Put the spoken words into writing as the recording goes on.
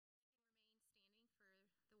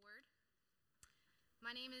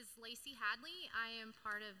My name is Lacey Hadley. I am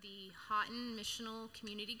part of the Houghton Missional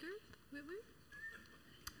Community Group. Woo woo.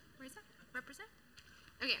 Where is that? Represent?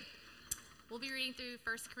 Okay. We'll be reading through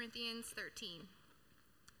 1 Corinthians 13.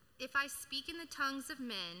 If I speak in the tongues of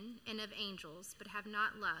men and of angels, but have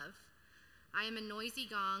not love, I am a noisy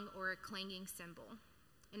gong or a clanging cymbal.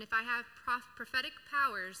 And if I have prophetic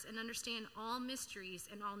powers and understand all mysteries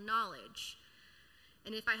and all knowledge,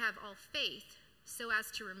 and if I have all faith so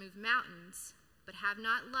as to remove mountains, but have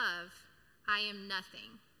not love, I am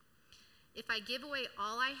nothing. If I give away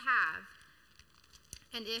all I have,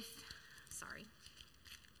 and if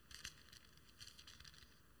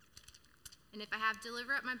I have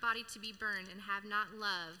delivered up my body to be burned and have not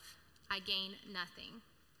love, I gain nothing.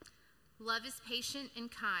 Love is patient and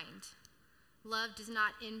kind. Love does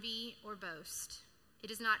not envy or boast. It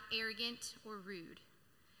is not arrogant or rude.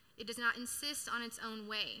 It does not insist on its own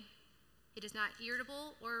way. It is not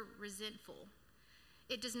irritable or resentful.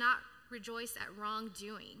 It does not rejoice at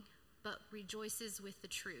wrongdoing, but rejoices with the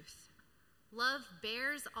truth. Love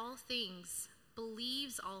bears all things,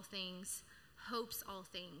 believes all things, hopes all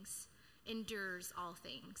things, endures all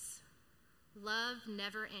things. Love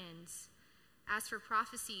never ends. As for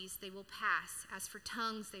prophecies, they will pass. As for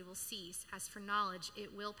tongues, they will cease. As for knowledge,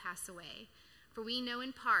 it will pass away. For we know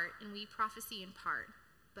in part, and we prophesy in part.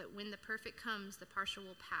 But when the perfect comes, the partial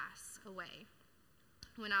will pass away.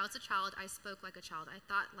 When I was a child, I spoke like a child. I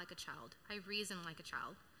thought like a child. I reasoned like a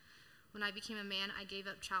child. When I became a man, I gave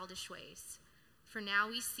up childish ways. For now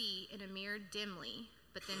we see in a mirror dimly,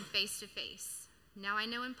 but then face to face. Now I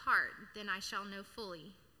know in part, then I shall know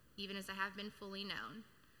fully, even as I have been fully known.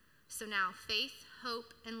 So now faith,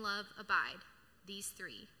 hope, and love abide, these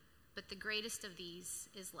three. But the greatest of these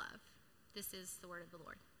is love. This is the word of the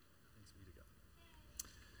Lord. Thanks be to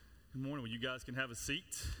God. Good morning. Well, you guys can have a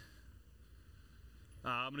seat.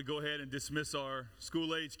 I'm going to go ahead and dismiss our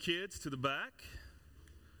school-age kids to the back.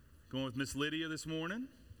 Going with Miss Lydia this morning.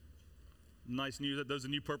 Nice news. Those are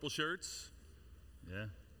new purple shirts. Yeah,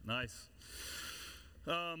 nice.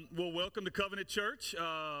 Well, welcome to Covenant Church.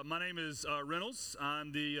 My name is Reynolds.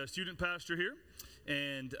 I'm the student pastor here,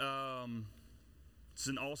 and it's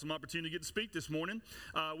an awesome opportunity to get to speak this morning.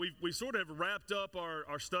 We sort of wrapped up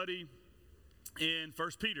our study in 1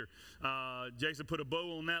 Peter. Jason put a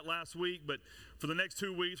bow on that last week, but for the next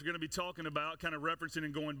 2 weeks, we're going to be talking about, kind of referencing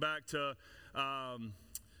and going back to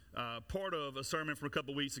part of a sermon from a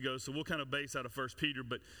couple weeks ago, so we'll kind of base out of 1 Peter.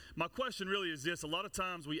 But my question really is this: a lot of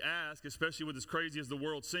times we ask, especially with as crazy as the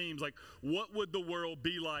world seems, like, what would the world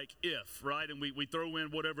be like if, right? And we throw in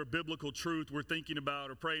whatever biblical truth we're thinking about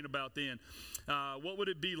or praying about then. What would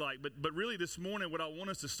it be like? But really this morning, what I want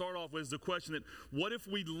us to start off with is the question that, what if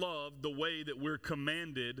we loved the way that we're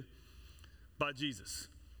commanded by Jesus?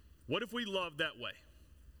 What if we loved that way?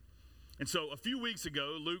 And so a few weeks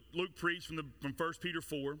ago, Luke preached from 1 Peter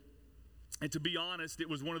 4. And to be honest, it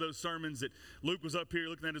was one of those sermons that Luke was up here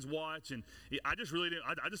looking at his watch, and I just really didn't.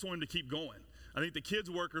 I just wanted him to keep going. I think the kids'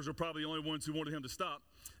 workers were probably the only ones who wanted him to stop.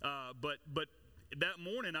 But that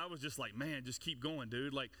morning, I was just like, man, just keep going,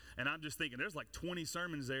 dude. Like, and I'm just thinking, there's like 20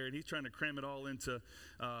 sermons there, and he's trying to cram it all into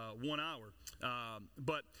 1 hour.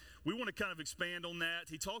 But we want to kind of expand on that.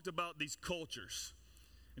 He talked about these cultures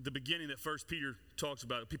at the beginning that 1 Peter talks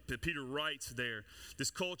about. Peter writes there, this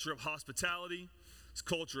culture of hospitality, this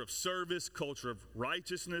culture of service, culture of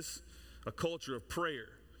righteousness, a culture of prayer.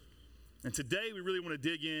 And today we really want to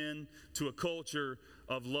dig in to a culture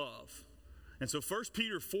of love. And so 1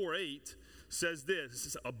 Peter 4:8 says this: it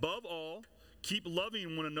says, above all, keep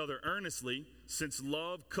loving one another earnestly, since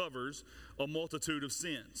love covers a multitude of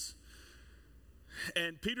sins.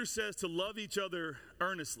 And Peter says to love each other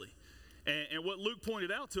earnestly. And what Luke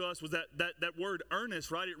pointed out to us was that word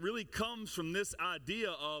earnest, right? It really comes from this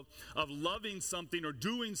idea of loving something or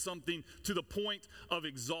doing something to the point of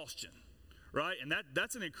exhaustion, right? And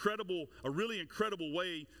that's a really incredible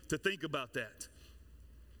way to think about that.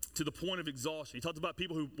 To the point of exhaustion. He talked about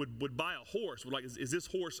people who would buy a horse. Like, is this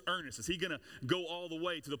horse earnest? Is he going to go all the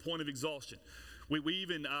way to the point of exhaustion? We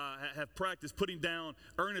even have practiced putting down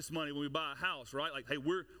earnest money when we buy a house, right? Like, hey,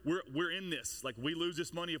 we're in this. Like, we lose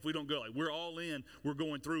this money if we don't go. Like, we're all in. We're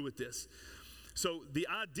going through with this. So the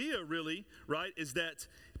idea really, right, is that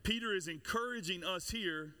Peter is encouraging us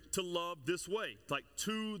here to love this way, like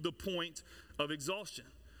to the point of exhaustion.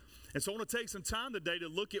 And so I want to take some time today to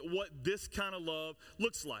look at what this kind of love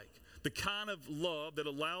looks like, the kind of love that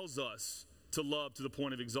allows us to love to the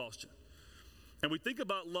point of exhaustion. And we think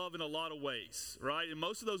about love in a lot of ways, right? And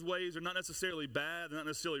most of those ways are not necessarily bad, they're not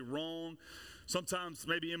necessarily wrong, sometimes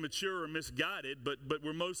maybe immature or misguided, but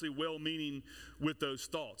we're mostly well-meaning with those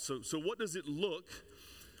thoughts. So what does it look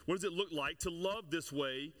What does it look like to love this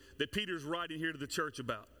way that Peter's writing here to the church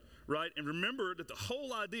about? Right? And remember that the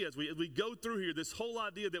whole idea, as we go through here, this whole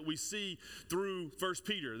idea that we see through 1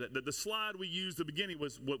 Peter, that the slide we used at the beginning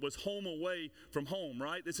was home away from home,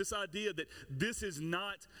 right? It's this idea that this is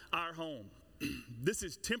not our home. This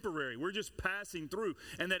is temporary. We're just passing through.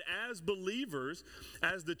 And that as believers,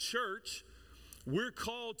 as the church, we're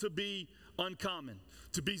called to be uncommon,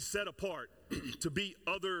 to be set apart, to be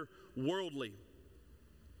otherworldly.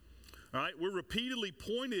 All right? We're repeatedly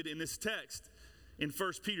pointed in this text in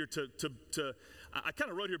 1 Peter I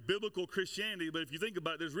kind of wrote here biblical Christianity, but if you think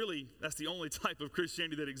about it, that's the only type of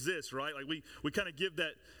Christianity that exists, right? Like we kind of give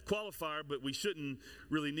that qualifier, but we shouldn't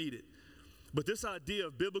really need it. But this idea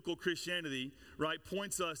of biblical Christianity, right,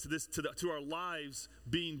 points us to our lives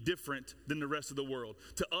being different than the rest of the world,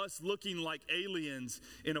 to us looking like aliens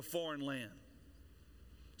in a foreign land.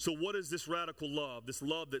 So what is this radical love, this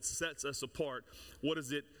love that sets us apart? What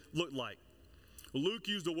does it look like? Luke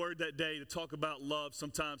used a word that day to talk about love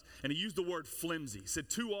sometimes, and he used the word flimsy. He said,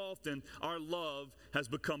 too often our love has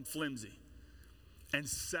become flimsy. And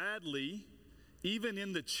sadly, even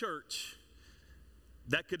in the church,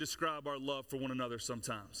 that could describe our love for one another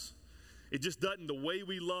sometimes. It just doesn't, the way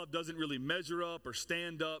we love doesn't really measure up or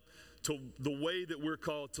stand up to the way that we're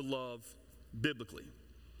called to love biblically.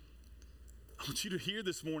 I want you to hear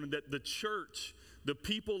this morning that the church, the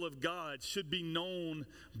people of God, should be known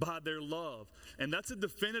by their love. And that's a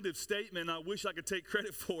definitive statement. I wish I could take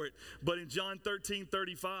credit for it. But in John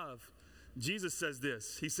 13:35, Jesus says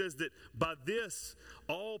this. He says that by this,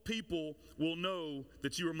 all people will know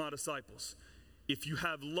that you are my disciples, if you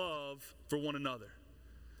have love for one another.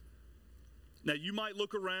 Now, you might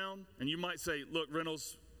look around and you might say, look,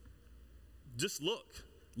 Reynolds, just look.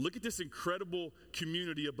 Look at this incredible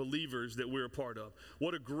community of believers that we're a part of.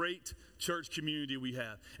 What a great church community we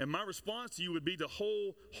have. And my response to you would be to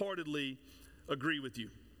wholeheartedly agree with you.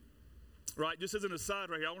 Right? Just as an aside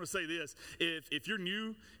right here, I want to say this. If you're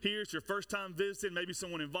new here, it's your first time visiting, maybe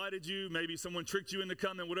someone invited you, maybe someone tricked you into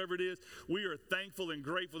coming, whatever it is, we are thankful and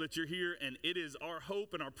grateful that you're here. And it is our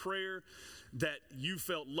hope and our prayer that you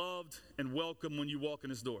felt loved and welcome when you walk in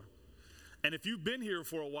this door. And if you've been here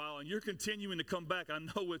for a while and you're continuing to come back, I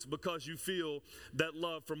know it's because you feel that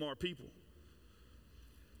love from our people.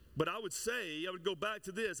 But I would go back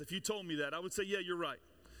to this. If you told me that, I would say, yeah, you're right.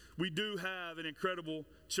 We do have an incredible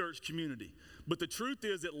church community. But the truth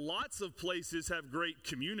is that lots of places have great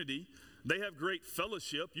community. They have great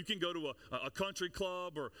fellowship. You can go to a country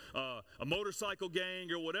club or a motorcycle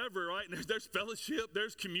gang or whatever, right? And there's fellowship,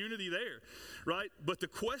 there's community there, right? But the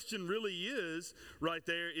question really is, right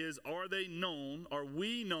there, is are we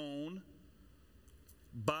known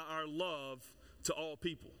by our love to all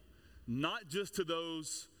people? Not just to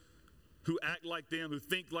those who act like them, who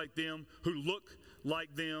think like them, who look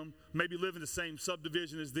like them, maybe live in the same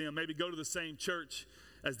subdivision as them, maybe go to the same church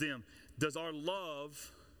as them. Does our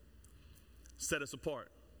love set us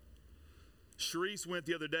apart? Sharice went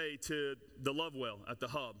the other day to the Love Well at the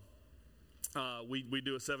Hub. We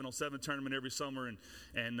do a 7-on-7 tournament every summer, and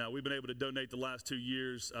we've been able to donate the last 2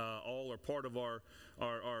 years, all or part of our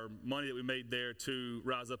money that we made there to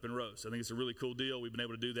Rise Up and Roast. I think it's a really cool deal. We've been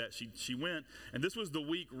able to do that. She went, and this was the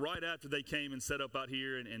week right after they came and set up out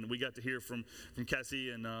here, and we got to hear from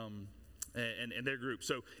Cassie and their group.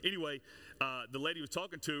 So anyway, the lady was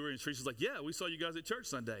talking to her, and Sharice was like, yeah, we saw you guys at church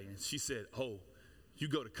Sunday. And she said, oh, you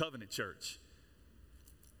go to Covenant Church.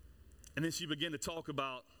 And then she began to talk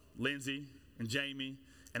about Lindsay and Jamie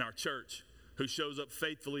and our church, who shows up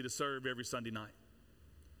faithfully to serve every Sunday night.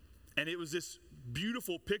 And it was this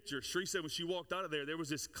beautiful picture. Sharice said when she walked out of there was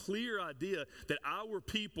this clear idea that our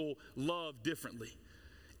people love differently.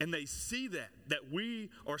 And they see that we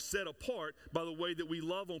are set apart by the way that we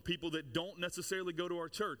love on people that don't necessarily go to our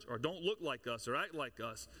church or don't look like us or act like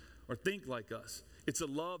us or think like us. It's a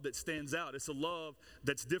love that stands out. It's a love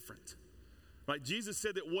that's different. Right? Jesus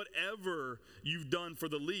said that whatever you've done for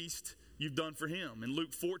the least, you've done for him. In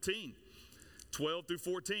Luke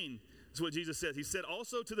 14:12-14, that's what Jesus said. He said,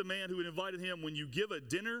 also to the man who had invited him, when you give a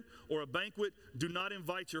dinner or a banquet, do not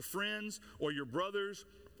invite your friends or your brothers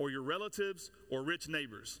or your relatives or rich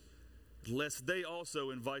neighbors, lest they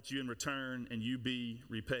also invite you in return and you be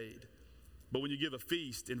repaid. But when you give a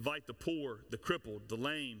feast, invite the poor, the crippled, the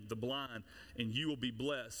lame, the blind, and you will be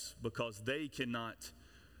blessed because they cannot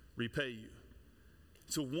repay you.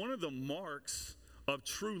 So one of the marks of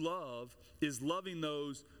true love is loving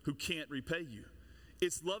those who can't repay you.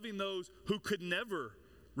 It's loving those who could never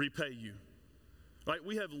repay you. Right?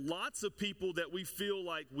 We have lots of people that we feel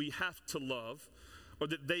like we have to love, or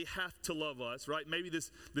that they have to love us, right? Maybe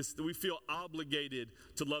this we feel obligated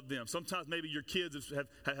to love them. Sometimes maybe your kids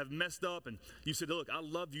have messed up and you said, look, I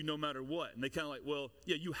love you no matter what. And they kind of like, well,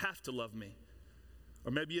 yeah, you have to love me.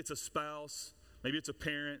 Or maybe it's a spouse, maybe it's a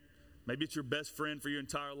parent, maybe it's your best friend for your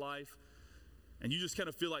entire life. And you just kind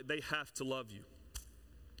of feel like they have to love you.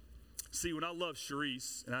 See, when I love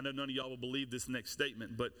Sharice, and I know none of y'all will believe this next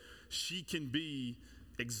statement, but she can be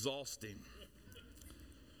exhausting.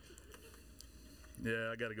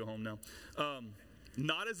 Yeah, I got to go home now.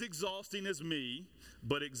 Not as exhausting as me,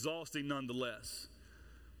 but exhausting nonetheless.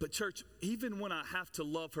 But church, even when I have to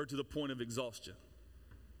love her to the point of exhaustion,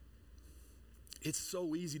 it's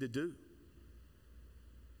so easy to do.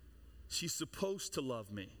 She's supposed to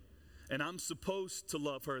love me, and I'm supposed to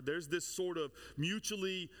love her. There's this sort of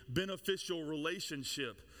mutually beneficial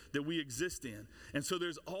relationship that we exist in. And so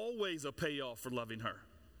there's always a payoff for loving her.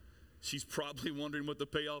 She's probably wondering what the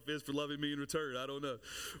payoff is for loving me in return. I don't know.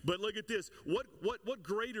 But look at this. What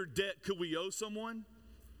greater debt could we owe someone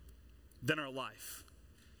than our life?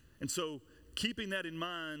 And so keeping that in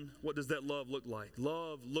mind, what does that love look like?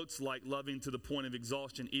 Love looks like loving to the point of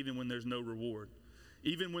exhaustion even when there's no reward.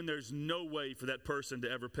 Even when there's no way for that person to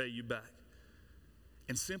ever pay you back.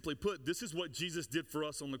 And simply put, this is what Jesus did for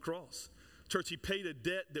us on the cross. Church, he paid a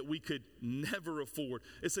debt that we could never afford.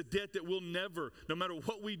 It's a debt that we'll never, no matter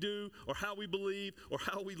what we do or how we believe or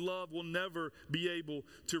how we love, we'll never be able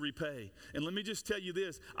to repay. And let me just tell you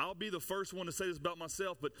this. I'll be the first one to say this about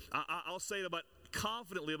myself, but I'll say it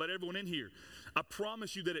confidently about everyone in here. I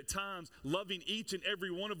promise you that at times, loving each and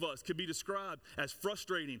every one of us could be described as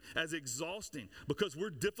frustrating, as exhausting, because we're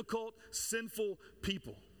difficult, sinful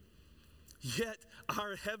people. Yet,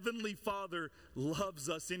 our Heavenly Father loves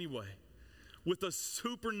us anyway, with a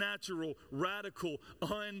supernatural, radical,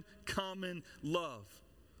 uncommon love.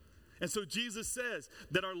 And so Jesus says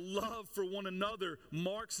that our love for one another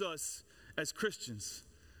marks us as Christians.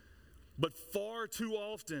 But far too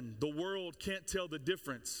often, the world can't tell the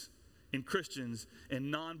difference in Christians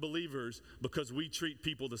and non-believers because we treat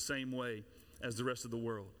people the same way as the rest of the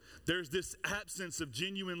world. There's this absence of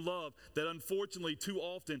genuine love that unfortunately too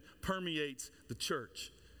often permeates the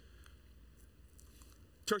church.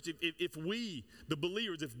 Church, if we, the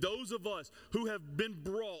believers, if those of us who have been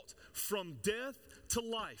brought from death to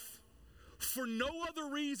life, for no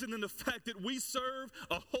other reason than the fact that we serve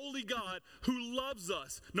a holy God who loves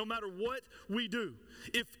us no matter what we do.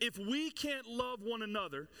 If we can't love one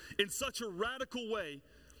another in such a radical way,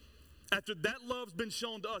 after that love's been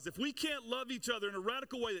shown to us, if we can't love each other in a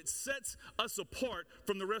radical way that sets us apart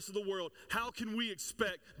from the rest of the world, how can we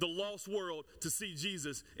expect the lost world to see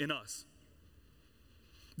Jesus in us?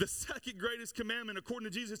 The second greatest commandment, according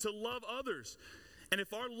to Jesus, is to love others. And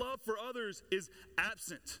if our love for others is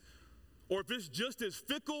absent, or if it's just as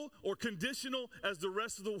fickle or conditional as the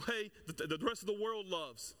rest of the way that the rest of the world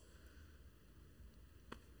loves,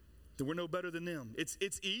 then we're no better than them. It's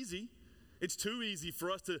easy. It's too easy for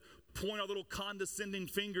us to point our little condescending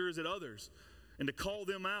fingers at others and to call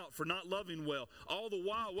them out for not loving well. All the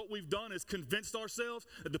while, what we've done is convinced ourselves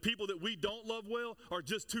that the people that we don't love well are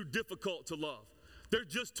just too difficult to love. They're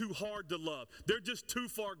just too hard to love. They're just too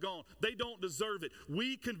far gone. They don't deserve it.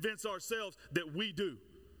 We convince ourselves that we do.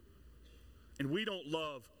 And we don't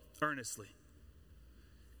love earnestly.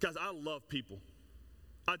 Guys, I love people.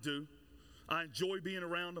 I do. I enjoy being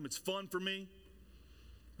around them. It's fun for me.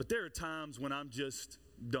 But there are times when I'm just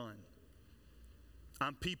done.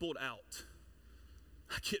 I'm peopled out.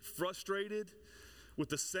 I get frustrated with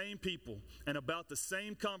the same people and about the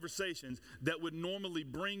same conversations that would normally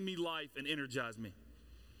bring me life and energize me.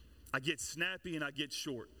 I get snappy and I get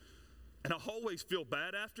short. And I always feel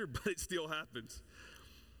bad after, but it still happens.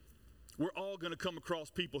 We're all going to come across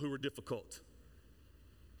people who are difficult.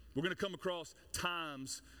 We're going to come across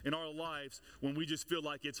times in our lives when we just feel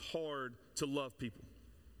like it's hard to love people.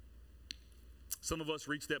 Some of us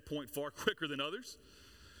reach that point far quicker than others.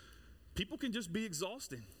 People can just be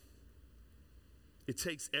exhausting. It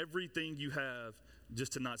takes everything you have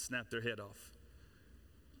just to not snap their head off.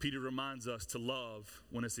 Peter reminds us to love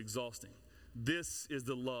when it's exhausting. This is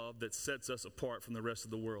the love that sets us apart from the rest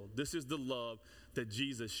of the world. This is the love that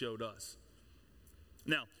Jesus showed us.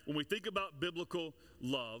 Now, when we think about biblical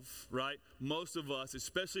love, right, most of us,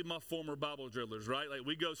 especially my former Bible drillers, right, like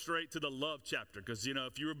we go straight to the love chapter because, you know,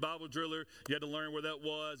 if you were a Bible driller, you had to learn where that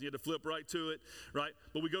was. You had to flip right to it, right?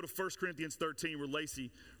 But we go to 1 Corinthians 13 where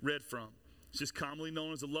Lacey read from. It's just commonly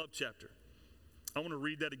known as the love chapter. I want to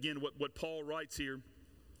read that again, what Paul writes here.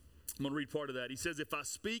 I'm going to read part of that. He says, if I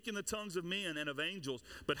speak in the tongues of men and of angels,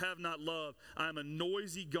 but have not love, I am a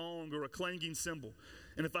noisy gong or a clanging cymbal.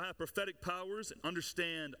 And if I have prophetic powers and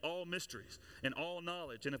understand all mysteries and all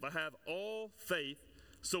knowledge, and if I have all faith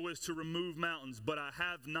so as to remove mountains, but I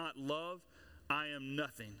have not love, I am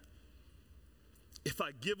nothing. If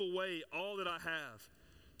I give away all that I have,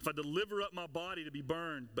 if I deliver up my body to be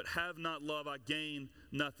burned, but have not love, I gain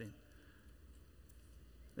nothing.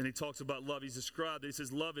 And he talks about love. He's described it. He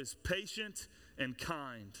says, love is patient and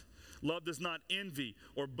kind. Love does not envy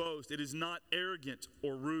or boast. It is not arrogant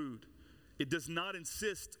or rude. It does not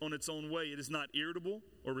insist on its own way. It is not irritable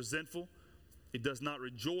or resentful. It does not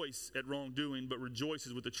rejoice at wrongdoing, but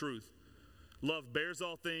rejoices with the truth. Love bears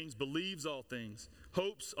all things, believes all things,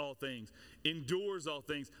 hopes all things, endures all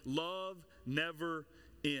things. Love never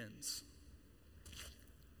ends.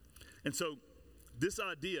 And so this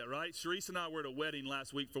idea, right? Sharice and I were at a wedding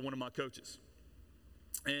last week for one of my coaches.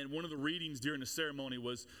 And one of the readings during the ceremony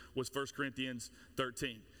was 1 Corinthians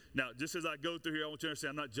 13. Now, just as I go through here, I want you to understand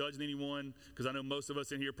I'm not judging anyone, because I know most of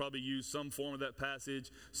us in here probably use some form of that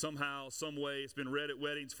passage somehow, some way. It's been read at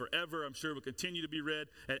weddings forever. I'm sure it will continue to be read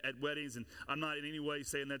at weddings, and I'm not in any way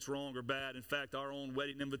saying that's wrong or bad. In fact, our own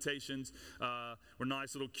wedding invitations were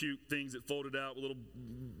nice little cute things that folded out with little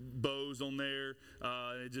bows on there.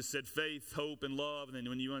 It just said faith, hope, and love, and then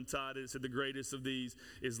when you untied it, it said the greatest of these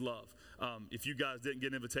is love. If you guys didn't get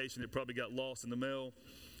an invitation, it probably got lost in the mail,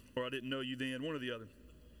 or I didn't know you then, one or the other.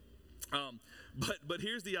 But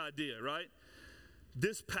here's the idea, right?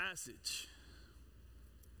 This passage,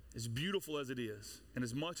 as beautiful as it is, and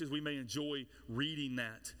as much as we may enjoy reading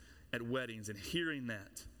that at weddings and hearing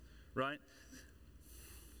that, right?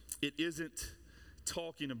 It isn't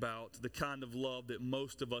talking about the kind of love that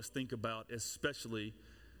most of us think about, especially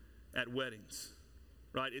at weddings,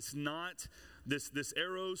 right? It's not this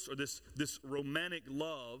eros or this romantic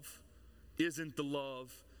love isn't the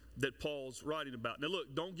love that Paul's writing about. Now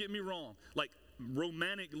look, don't get me wrong. Like,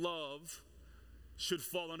 romantic love should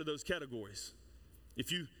fall under those categories.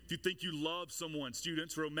 If you think you love someone,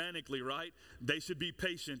 students, romantically, right? They should be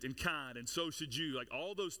patient and kind, and so should you. Like,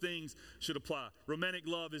 all those things should apply. Romantic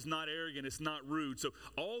love is not arrogant, it's not rude. So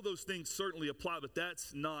all those things certainly apply, but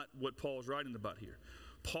that's not what Paul's writing about here.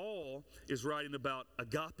 Paul is writing about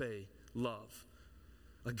agape love.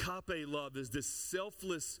 Agape love is this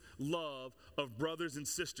selfless love of brothers and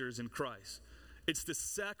sisters in Christ. It's the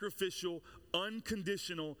sacrificial,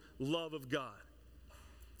 unconditional love of God.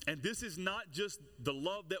 And this is not just the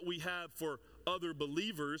love that we have for other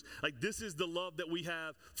believers. Like, this is the love that we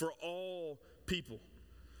have for all people.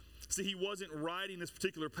 See, he wasn't writing this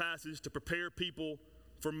particular passage to prepare people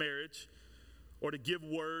for marriage or to give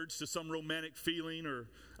words to some romantic feeling or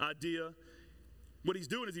idea. What he's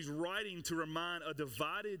doing is he's writing to remind a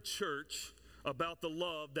divided church about the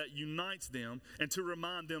love that unites them, and to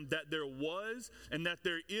remind them that there was and that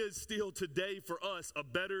there is still today for us a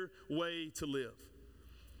better way to live.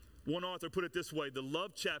 One author put it this way: the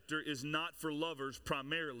love chapter is not for lovers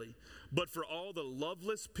primarily, but for all the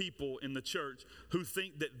loveless people in the church who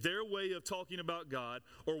think that their way of talking about God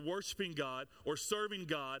or worshiping God or serving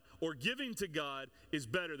God or giving to God is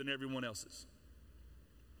better than everyone else's.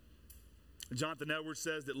 Jonathan Edwards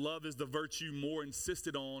says that love is the virtue more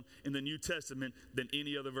insisted on in the New Testament than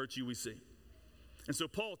any other virtue we see. And so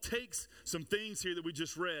Paul takes some things here that we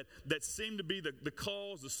just read that seem to be the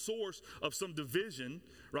cause, the source of some division,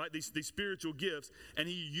 right? These spiritual gifts, and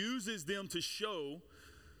he uses them to show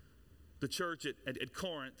the church at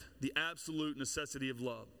Corinth the absolute necessity of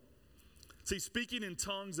love. See, speaking in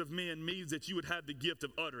tongues of men means that you would have the gift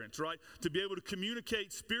of utterance, right? To be able to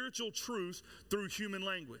communicate spiritual truths through human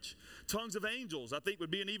language. Tongues of angels, I think, would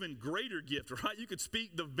be an even greater gift, right? You could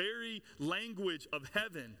speak the very language of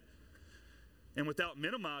heaven. And without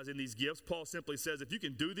minimizing these gifts, Paul simply says, if you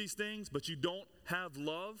can do these things, but you don't have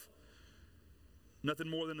love, nothing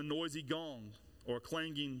more than a noisy gong or a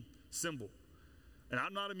clanging cymbal. And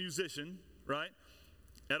I'm not a musician, right?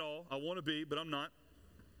 At all. I want to be, but I'm not.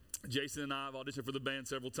 Jason and I have auditioned for the band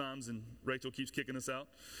several times, and Rachel keeps kicking us out.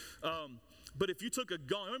 But if you took a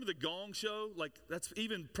gong, remember the Gong Show? Like, that's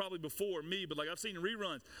even probably before me, but like I've seen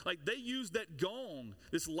reruns. Like, they used that gong,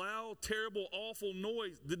 this loud, terrible, awful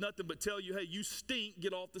noise, did nothing but tell you, hey, you stink,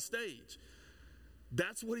 get off the stage.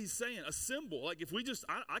 That's what he's saying, a cymbal. Like, if we just,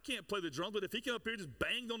 I can't play the drums, but if he came up here and just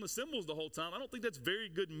banged on the cymbals the whole time, I don't think that's very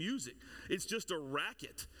good music. It's just a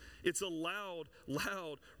racket. It's a loud,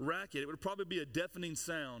 loud racket. It would probably be a deafening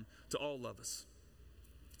sound to all of us.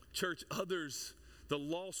 Church, others, the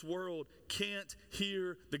lost world, can't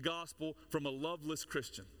hear the gospel from a loveless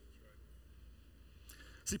Christian.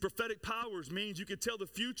 See, prophetic powers means you can tell the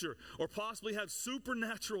future or possibly have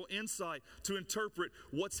supernatural insight to interpret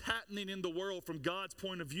what's happening in the world from God's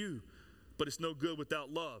point of view. But it's no good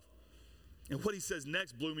without love. And what he says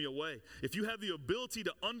next blew me away. If you have the ability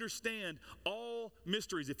to understand all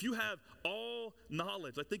mysteries, if you have all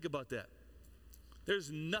knowledge, like think about that.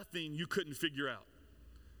 There's nothing you couldn't figure out.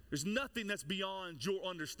 There's nothing that's beyond your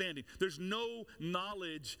understanding. There's no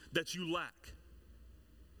knowledge that you lack.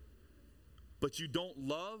 But you don't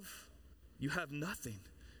love, you have nothing.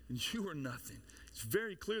 And you are nothing. It's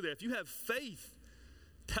very clear there. If you have faith,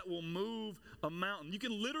 that will move a mountain. You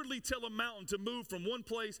can literally tell a mountain to move from one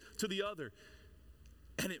place to the other.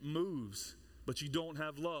 And it moves. But you don't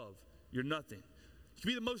have love. You're nothing. You can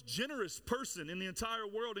be the most generous person in the entire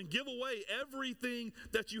world and give away everything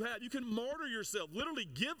that you have. You can martyr yourself, literally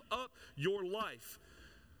give up your life.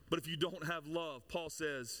 But if you don't have love, Paul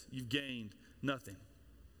says you've gained nothing.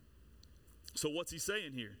 So what's he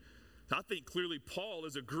saying here? I think clearly Paul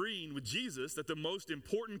is agreeing with Jesus that the most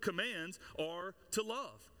important commands are to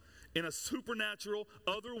love in a supernatural,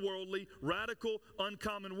 otherworldly, radical,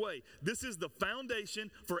 uncommon way. This is the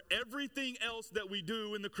foundation for everything else that we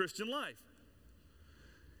do in the Christian life.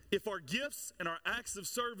 If our gifts and our acts of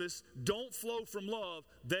service don't flow from love,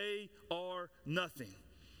 they are nothing.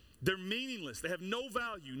 They're meaningless. They have no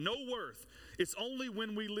value, no worth. It's only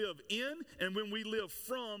when we live in and when we live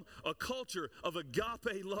from a culture of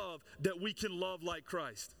agape love that we can love like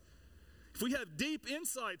Christ. If we have deep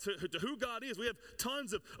insight to who God is, we have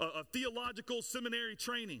tons of theological seminary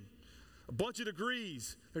training, a bunch of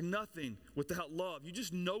degrees, they're nothing without love. You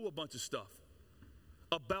just know a bunch of stuff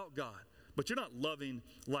about God, but you're not loving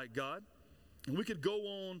like God. And we could go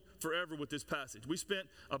on forever with this passage. We spent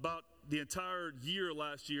about the entire year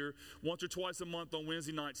last year, once or twice a month on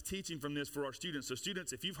Wednesday nights, teaching from this for our students. So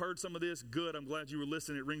students, if you've heard some of this, good. I'm glad you were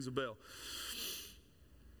listening. It rings a bell.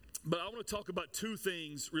 But I want to talk about two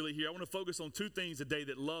things really here. I want to focus on two things today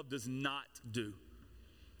that love does not do.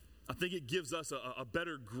 I think it gives us a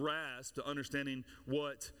better grasp to understanding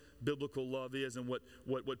what biblical love is and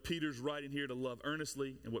what Peter's writing here to love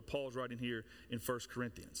earnestly and what Paul's writing here in 1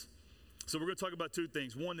 Corinthians. So we're going to talk about two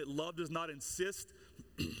things. One, that love does not insist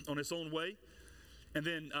on its own way. And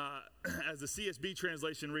then as the CSB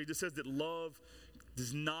translation reads, it says that love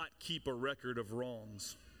does not keep a record of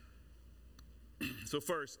wrongs. So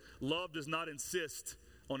first, love does not insist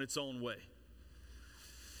on its own way.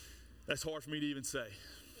 That's hard for me to even say.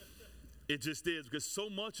 It just is, because so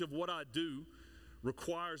much of what I do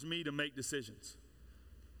requires me to make decisions.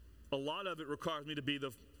 A lot of it requires me to be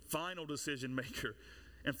the final decision maker.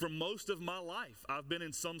 And for most of my life, I've been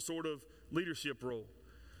in some sort of leadership role.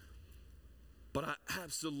 But I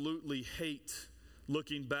absolutely hate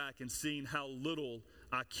looking back and seeing how little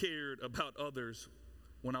I cared about others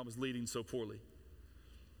when I was leading so poorly.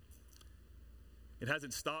 It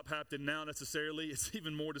hasn't stopped happening now necessarily. It's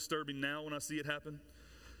even more disturbing now when I see it happen.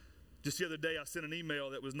 Just the other day, I sent an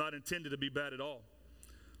email that was not intended to be bad at all.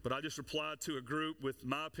 But I just replied to a group with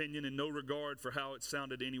my opinion and no regard for how it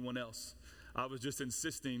sounded to anyone else. I was just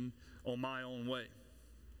insisting on my own way.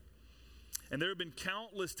 And there have been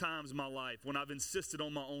countless times in my life when I've insisted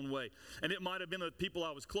on my own way. And it might have been the people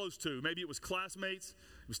I was close to. Maybe it was classmates,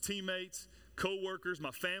 it was teammates, co-workers,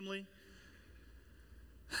 my family.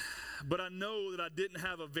 But I know that I didn't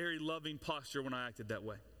have a very loving posture when I acted that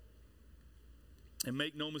way. And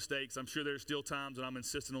make no mistakes, I'm sure there's still times when I'm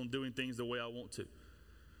insisting on doing things the way I want to.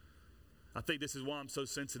 I think this is why I'm so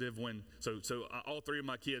sensitive when, so all three of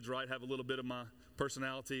my kids, right, have a little bit of my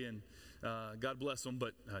personality, and God bless them,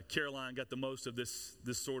 but Caroline got the most of this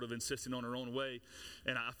sort of insisting on her own way,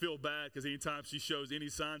 and I feel bad because anytime she shows any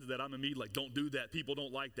signs of that, I'm immediately like, don't do that, people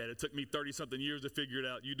don't like that. It took me 30-something years to figure it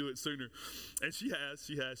out, you do it sooner. And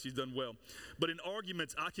she's done well. But in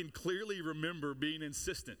arguments, I can clearly remember being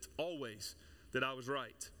insistent, always, that I was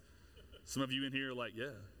right. Some of you in here are like, yeah,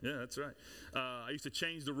 that's right. I used to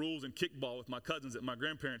change the rules in kickball with my cousins at my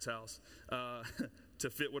grandparents' house to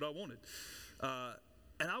fit what I wanted.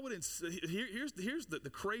 And I would, here's the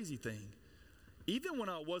crazy thing. Even when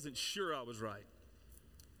I wasn't sure I was right,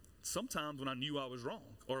 sometimes when I knew I was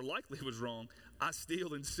wrong or likely was wrong, I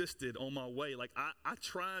still insisted on my way. Like I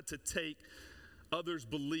tried to take others'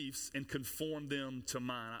 beliefs and conform them to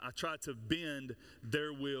mine. I tried to bend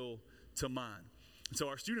their will to mine. So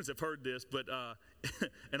our students have heard this, but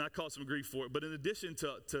and I caught some grief for it. But in addition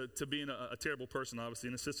to being a terrible person, obviously,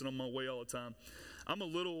 and insisting on my way all the time, I'm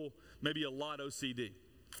maybe a lot OCD.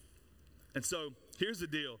 And so here's the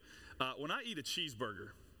deal. When I eat a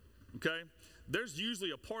cheeseburger, okay, there's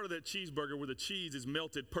usually a part of that cheeseburger where the cheese is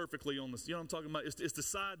melted perfectly on the, you know what I'm talking about? It's the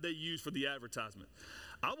side they use for the advertisement.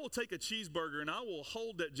 I will take a cheeseburger and I will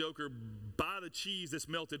hold that joker by the cheese that's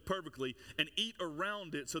melted perfectly and eat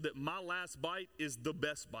around it so that my last bite is the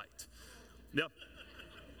best bite. Yep.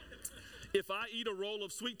 If I eat a roll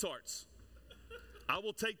of sweet tarts, I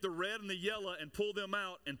will take the red and the yellow and pull them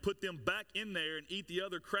out and put them back in there and eat the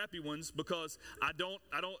other crappy ones because I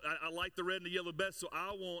like the red and the yellow best, so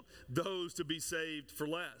I want those to be saved for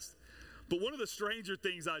last. But one of the stranger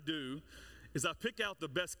things I do is I pick out the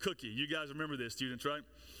best cookie. You guys remember this, students, right?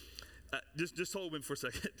 Just hold me for a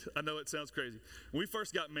second. I know it sounds crazy. When we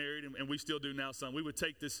first got married, and we still do now, son, we would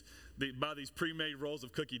take buy these pre-made rolls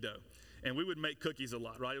of cookie dough. And we would make cookies a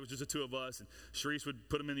lot, right? It was just the two of us, and Sharice would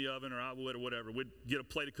put them in the oven, or I would, or whatever. We'd get a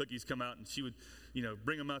plate of cookies come out, and she would,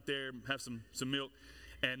 bring them out there, have some milk.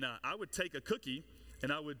 And I would take a cookie,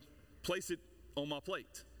 and I would place it on my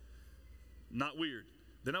plate. Not weird.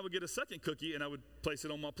 Then I would get a second cookie, and I would place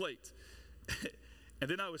it on my plate.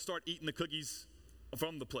 And then I would start eating the cookies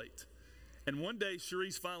from the plate. And one day,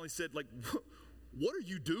 Sharice finally said, like, what are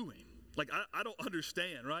you doing? Like, I don't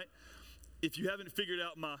understand, right? If you haven't figured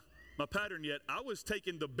out my pattern yet, I was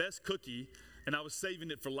taking the best cookie and I was saving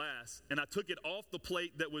it for last, and I took it off the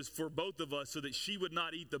plate that was for both of us so that she would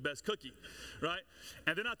not eat the best cookie, right?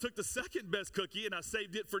 And then I took the second best cookie and I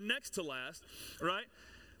saved it for next to last, right?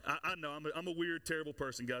 I know I'm a weird, terrible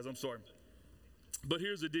person, guys. I'm sorry. But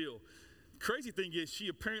here's the deal. Crazy thing is, she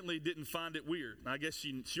apparently didn't find it weird. I guess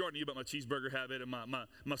she already knew about my cheeseburger habit and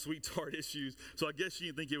my sweet tart issues, so I guess she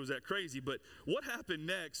didn't think it was that crazy. But what happened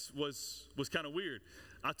next was kind of weird.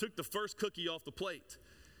 I took the first cookie off the plate,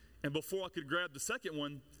 and before I could grab the second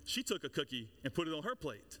one, she took a cookie and put it on her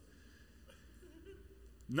plate.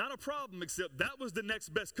 Not a problem, except that was the next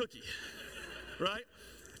best cookie, right?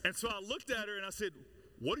 And so I looked at her and I said,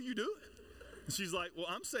 "What are you doing?" And she's like, "Well,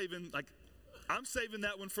 I'm saving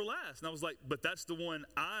that one for last." And I was like, "But that's the one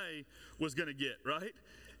I was going to get," right?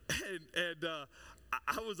 And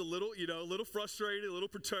I was a little frustrated, a little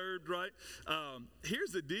perturbed, right?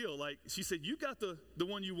 Here's the deal. Like, she said, "You got the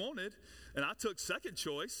one you wanted," and I took second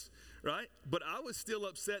choice, right? But I was still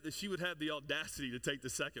upset that she would have the audacity to take the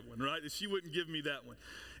second one, right? That she wouldn't give me that one.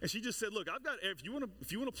 And she just said, "Look, if you want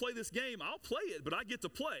to play this game, I'll play it, but I get to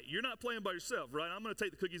play. You're not playing by yourself, right? I'm going to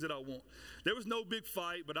take the cookies that I want." There was no big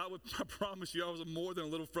fight, but I promise you I was more than a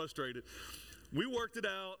little frustrated. We worked it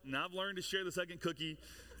out, and I've learned to share the second cookie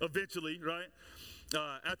eventually, right?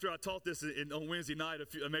 After I taught this on Wednesday night,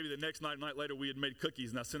 maybe the next night later, we had made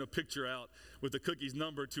cookies, and I sent a picture out with the cookies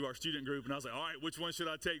number to our student group, and I was like, "All right, which one should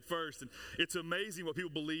I take first?" And it's amazing what people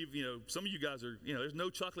believe. Some of you guys are, there's no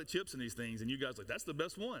chocolate chips in these things, and you guys are like, "That's the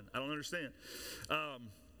best one." I don't understand.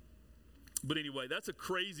 But anyway, that's a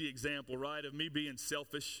crazy example, right, of me being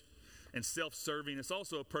selfish and self-serving. It's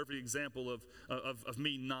also a perfect example of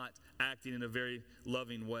me not acting in a very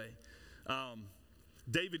loving way.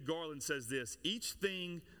 David Garland says this: "Each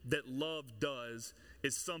thing that love does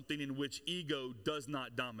is something in which ego does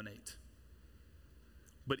not dominate.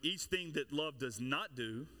 But each thing that love does not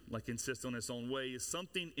do, like insist on its own way, is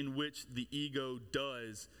something in which the ego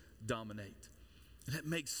does dominate." And that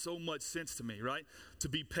makes so much sense to me, right? To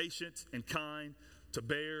be patient and kind, to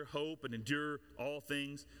bear hope and endure all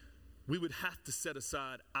things, we would have to set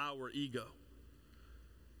aside our ego.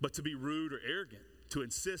 But to be rude or arrogant, to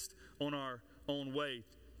insist on our own way,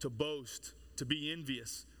 to boast, to be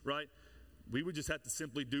envious, right? We would just have to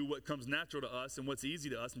simply do what comes natural to us and what's easy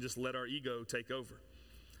to us and just let our ego take over.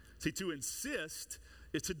 See, to insist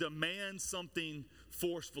is to demand something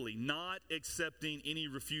forcefully, not accepting any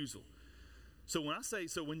refusal. So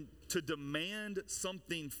when to demand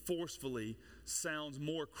something forcefully sounds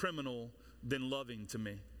more criminal than loving to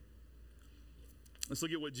me. Let's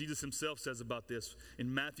look at what Jesus himself says about this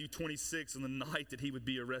in Matthew 26, on the night that he would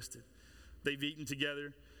be arrested. They've eaten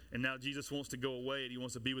together, and now Jesus wants to go away, and he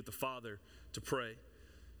wants to be with the Father to pray.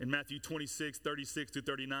 In Matthew 26, 36 through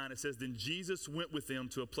 39, it says, "Then Jesus went with them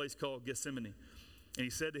to a place called Gethsemane. And he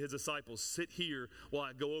said to his disciples, 'Sit here while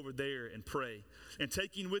I go over there and pray.' And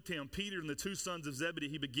taking with him Peter and the two sons of Zebedee,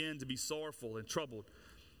 he began to be sorrowful and troubled.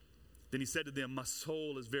 Then he said to them, 'My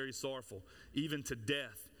soul is very sorrowful, even to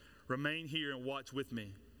death. Remain here and watch with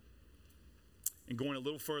me.' And going a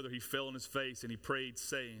little further, he fell on his face and he prayed,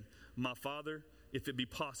 saying, 'My Father, if it be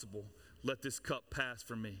possible, let this cup pass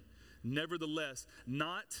from me. Nevertheless,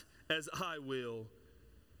 not as I will,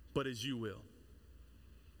 but as you will.'"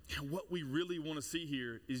 And what we really want to see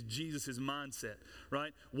here is Jesus' mindset,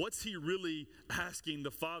 right? What's he really asking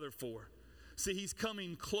the Father for? See, he's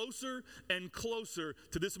coming closer and closer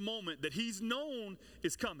to this moment that he's known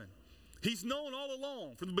is coming. He's known all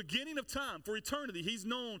along, from the beginning of time, for eternity, he's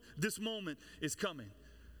known this moment is coming.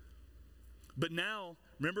 But now,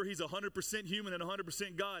 remember, he's 100% human and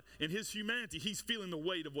 100% God. In his humanity, he's feeling the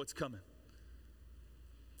weight of what's coming.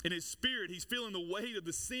 In his spirit, he's feeling the weight of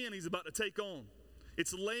the sin he's about to take on.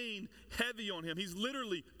 It's laying heavy on him. He's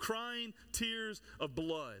literally crying tears of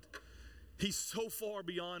blood. He's so far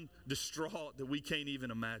beyond distraught that we can't even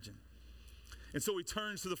imagine. And so he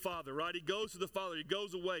turns to the Father, right? He goes to the Father, he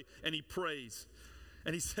goes away, and he prays.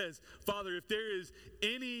 And he says, Father, if there is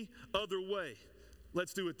any other way,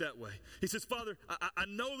 let's do it that way. He says, Father, I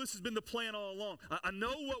know this has been the plan all along. I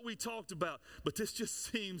know what we talked about, but this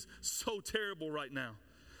just seems so terrible right now.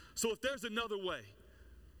 So if there's another way,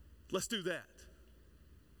 let's do that.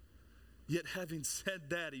 Yet having said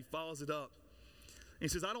that, he follows it up. And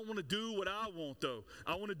he says, I don't want to do what I want, though.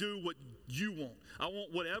 I want to do what you want. I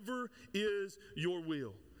want whatever is your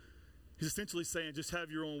will. He's essentially saying, just have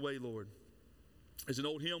your own way, Lord. There's an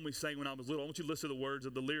old hymn we sang when I was little. I want you to listen to the words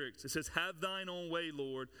of the lyrics. It says, have thine own way,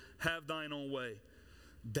 Lord, have thine own way.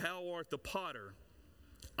 Thou art the potter,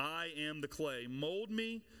 I am the clay. Mold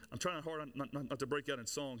me, I'm trying hard not to break out in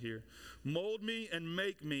song here. Mold me and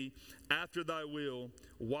make me after thy will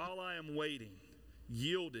while I am waiting,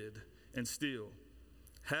 yielded and still.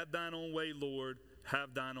 Have thine own way, Lord,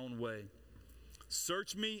 have thine own way.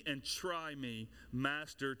 Search me and try me,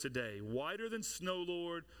 Master, today. Whiter than snow,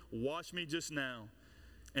 Lord, wash me just now.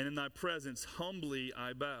 And in thy presence humbly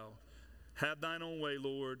I bow. Have thine own way,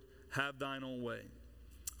 Lord, have thine own way.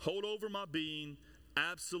 Hold over my being,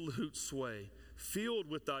 absolute sway, filled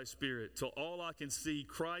with thy spirit, till all I can see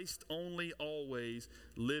Christ only always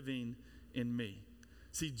living in me.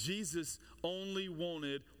 See, Jesus only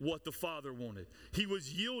wanted what the Father wanted. He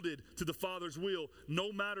was yielded to the Father's will,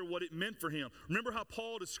 no matter what it meant for him. Remember how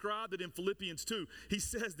Paul described it in Philippians 2. He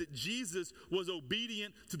says that Jesus was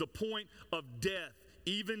obedient to the point of death,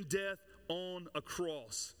 even death on a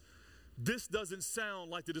cross. This doesn't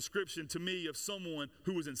sound like the description to me of someone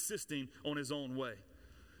who was insisting on his own way.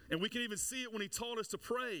 And we can even see it when he taught us to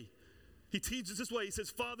pray. He teaches this way. He says,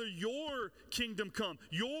 Father, your kingdom come,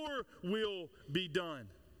 your will be done.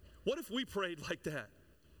 What if we prayed like that?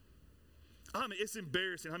 I mean, it's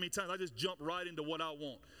embarrassing how many times I just jump right into what I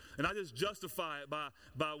want. And I just justify it by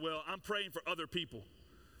well, I'm praying for other people.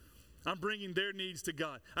 I'm bringing their needs to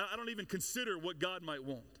God. I don't even consider what God might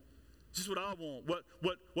want. Just what I want,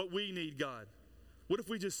 what we need, God. What if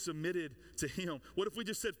we just submitted to him? What if we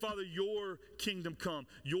just said, Father, your kingdom come,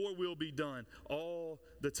 your will be done all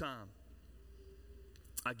the time?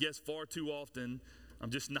 I guess far too often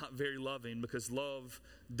I'm just not very loving because love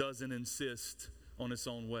doesn't insist on its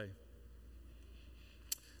own way.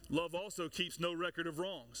 Love also keeps no record of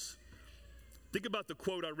wrongs. Think about the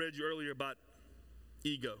quote I read you earlier about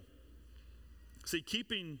ego. See,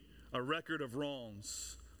 keeping a record of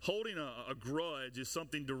wrongs, holding a grudge is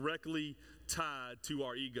something directly tied to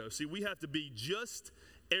our ego. See, we have to be just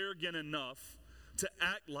arrogant enough to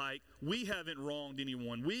act like we haven't wronged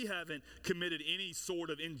anyone. We haven't committed any sort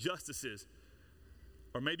of injustices.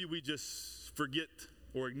 Or maybe we just forget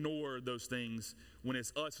or ignore those things when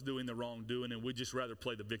it's us doing the wrongdoing and we just rather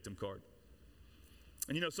play the victim card.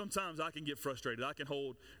 And you know, sometimes I can get frustrated. I can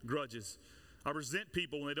hold grudges. I resent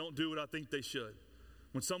people when they don't do what I think they should.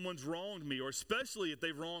 When someone's wronged me, or especially if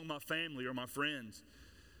they've wronged my family or my friends,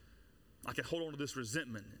 I can hold on to this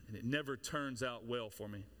resentment and it never turns out well for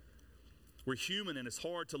me. We're human and it's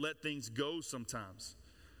hard to let things go sometimes,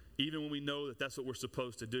 even when we know that that's what we're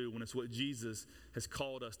supposed to do, when it's what Jesus has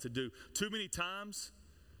called us to do. Too many times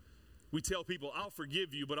we tell people, I'll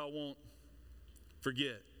forgive you, but I won't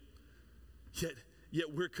forget.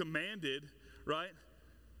 Yet we're commanded, right?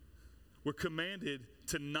 We're commanded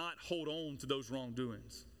to not hold on to those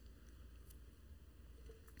wrongdoings.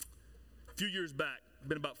 A few years back,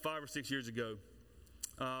 been about 5 or 6 years ago,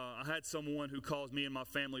 I had someone who caused me and my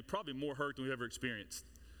family probably more hurt than we've ever experienced.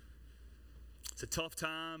 It's a tough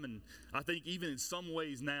time, and I think even in some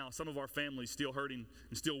ways now, some of our families still hurting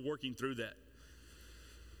and still working through that.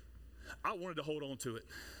 I wanted to hold on to it.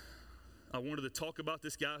 I wanted to talk about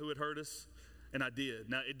this guy who had hurt us, and I did.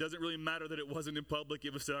 Now, it doesn't really matter that it wasn't in public.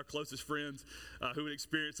 It was to our closest friends who had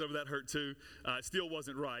experienced some of that hurt too. It still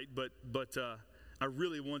wasn't right, but I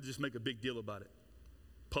really wanted to just make a big deal about it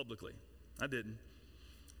publicly. I didn't.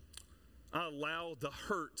 I allowed the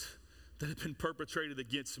hurt that had been perpetrated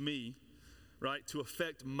against me, right, to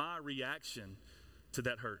affect my reaction to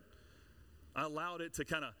that hurt. I allowed it to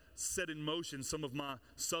kind of set in motion some of my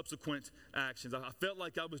subsequent actions. I felt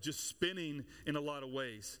like I was just spinning in a lot of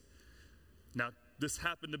ways. Now, this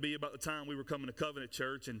happened to be about the time we were coming to Covenant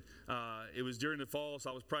Church, and it was during the fall, so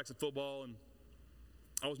I was practicing football, and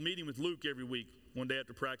I was meeting with Luke every week, one day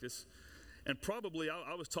after practice, and probably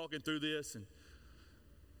I was talking through this, and,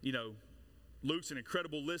 you know, Luke's an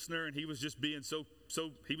incredible listener, and he was just being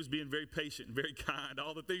he was being very patient and very kind,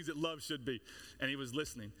 all the things that love should be, and he was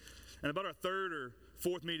listening. And about our third or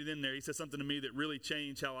fourth meeting in there, he said something to me that really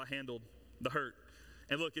changed how I handled the hurt.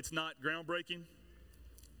 And look, it's not groundbreaking,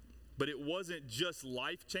 but it wasn't just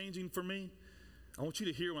life-changing for me. I want you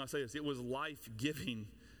to hear when I say this. It was life-giving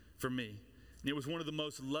for me. And it was one of the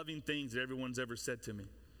most loving things that everyone's ever said to me.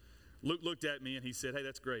 Luke looked at me and he said, hey,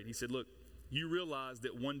 that's great. He said, look, you realize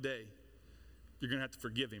that one day you're going to have to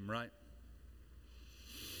forgive him, right?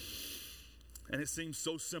 And it seems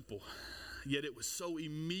so simple, yet it was so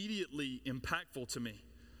immediately impactful to me.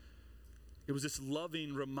 It was this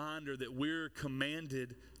loving reminder that we're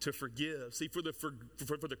commanded to forgive. See, for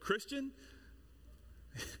the Christian,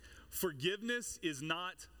 forgiveness is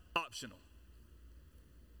not optional.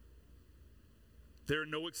 There are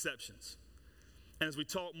no exceptions. And as we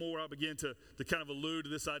talk more, I'll begin to kind of allude to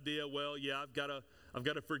this idea, well, yeah, I've got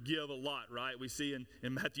to forgive a lot, right? We see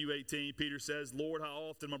in Matthew 18, Peter says, Lord, how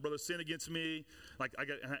often my brother sinned against me?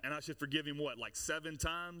 And I should forgive him what, like 7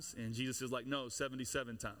 times? And Jesus is like, no,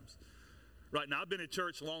 77 times. Right, now I've been at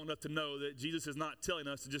church long enough to know that Jesus is not telling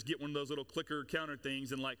us to just get one of those little clicker counter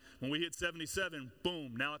things and like when we hit 77,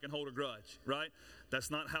 boom, now I can hold a grudge, right?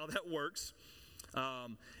 That's not how that works.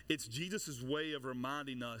 It's Jesus' way of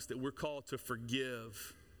reminding us that we're called to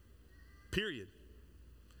forgive, period.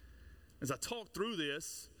 As I talk through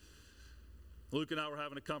this, Luke and I were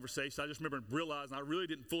having a conversation. I just remember realizing I really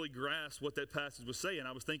didn't fully grasp what that passage was saying.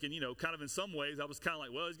 I was thinking, kind of in some ways, I was kind of like,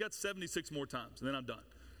 well, he's got 76 more times, and then I'm done,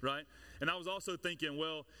 right? And I was also thinking,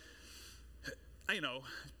 well,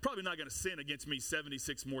 probably not going to sin against me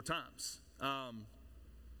 76 more times.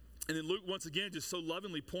 And then Luke, once again, just so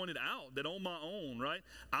lovingly pointed out that on my own, right,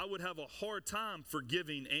 I would have a hard time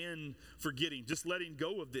forgiving and forgetting, just letting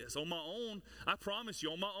go of this. On my own, I promise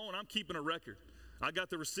you, on my own, I'm keeping a record. I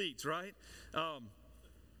got the receipts, right?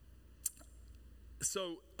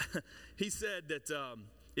 So he said that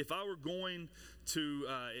if I were going to,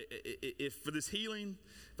 if for this healing,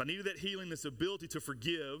 if I needed that healing, this ability to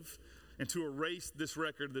forgive and to erase this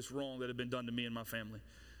record, this wrong that had been done to me and my family,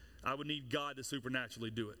 I would need God to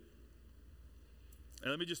supernaturally do it. And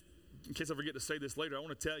let me just, in case I forget to say this later, I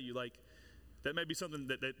want to tell you, that may be something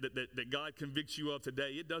that God convicts you of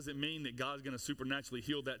today. It doesn't mean that God's going to supernaturally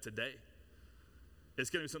heal that today. It's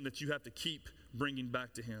going to be something that you have to keep bringing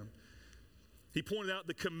back to him. He pointed out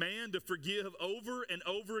the command to forgive over and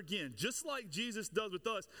over again, just like Jesus does with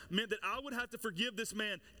us, meant that I would have to forgive this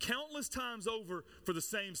man countless times over for the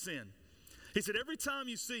same sin. He said, every time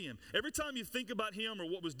you see him, every time you think about him or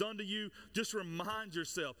what was done to you, just remind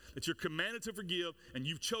yourself that you're commanded to forgive and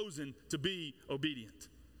you've chosen to be obedient.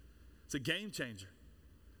 It's a game changer.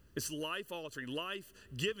 It's life-altering,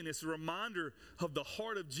 life-giving. It's a reminder of the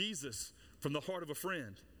heart of Jesus from the heart of a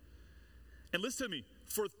friend. And listen to me,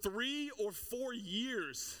 for 3 or 4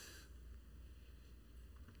 years,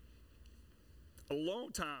 a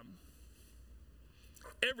long time,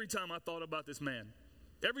 every time I thought about this man,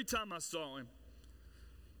 every time I saw him,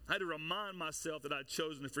 I had to remind myself that I'd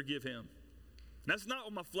chosen to forgive him. And that's not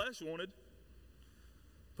what my flesh wanted,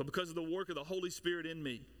 but because of the work of the Holy Spirit in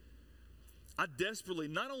me, I desperately,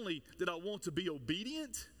 not only did I want to be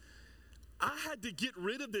obedient, I had to get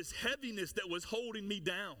rid of this heaviness that was holding me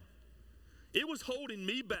down. It was holding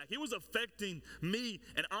me back. It was affecting me.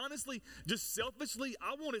 And honestly, just selfishly,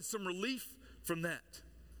 I wanted some relief from that.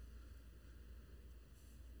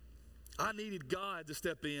 I needed God to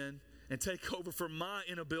step in and take over for my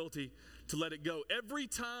inability to let it go. Every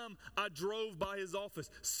time I drove by his office,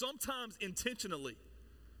 sometimes intentionally,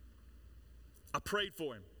 I prayed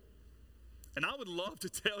for him. And I would love to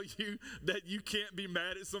tell you that you can't be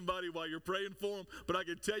mad at somebody while you're praying for them, but I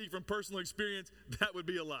can tell you from personal experience, that would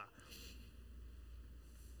be a lie.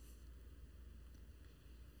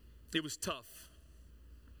 It was tough,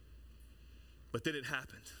 but then it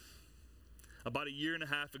happened. About 1.5 years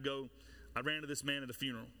ago, I ran into this man at a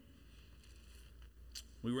funeral.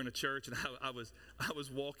 We were in a church, and I was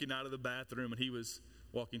walking out of the bathroom, and he was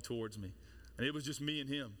walking towards me. And it was just me and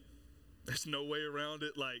him. There's no way around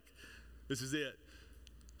it. This is it.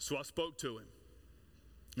 So I spoke to him.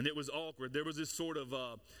 And it was awkward. There was this sort of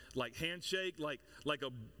handshake, like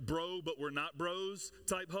a bro, but we're not bros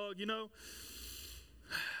type hug,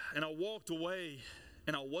 And I walked away,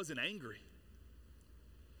 and I wasn't angry.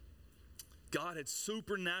 God had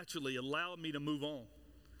supernaturally allowed me to move on.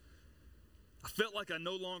 I felt like I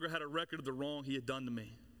no longer had a record of the wrong he had done to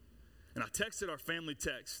me. And I texted our family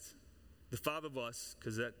text, the 5 of us,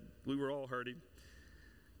 because we were all hurting.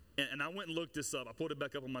 And I went and looked this up. I pulled it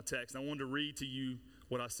back up on my text. And I wanted to read to you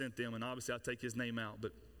what I sent them. And obviously, I'll take his name out.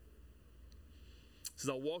 But it says,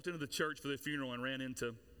 I walked into the church for the funeral and ran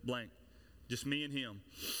into blank. Just me and him.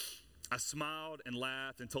 I smiled and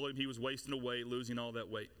laughed and told him he was wasting away, losing all that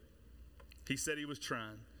weight. He said he was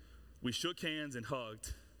trying. We shook hands and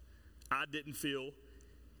hugged. I didn't feel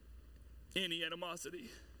any animosity.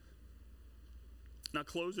 Now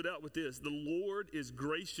close it out with this. The Lord is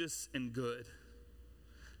gracious and good.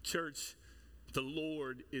 Church, the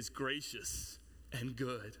Lord is gracious and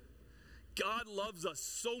good. God loves us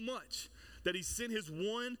so much that he sent his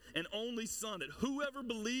one and only Son, that whoever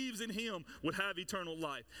believes in him would have eternal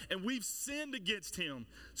life. And we've sinned against him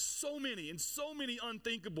in so many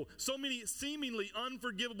unthinkable, so many seemingly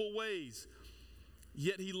unforgivable ways.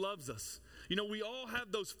 Yet he loves us. You know, we all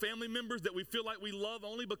have those family members that we feel like we love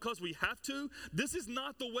only because we have to. This is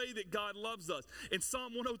not the way that God loves us. In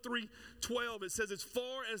Psalm 103:12, it says, as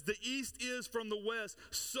far as the east is from the west,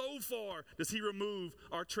 so far does he remove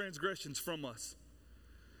our transgressions from us.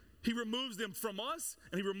 He removes them from us,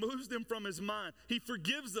 and he removes them from his mind. He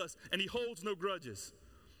forgives us, and he holds no grudges.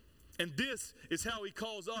 And this is how he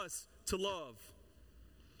calls us to love.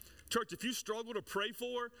 Church, if you struggle to pray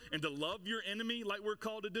for and to love your enemy like we're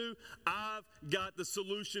called to do, I've got the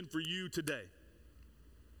solution for you today.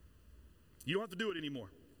 You don't have to do it anymore.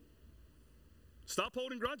 Stop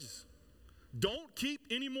holding grudges. Don't keep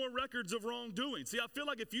any more records of wrongdoing. See, I feel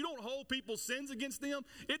like if you don't hold people's sins against them,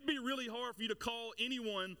 it'd be really hard for you to call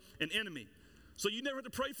anyone an enemy. So you never have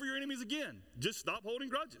to pray for your enemies again. Just stop holding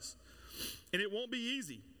grudges. And it won't be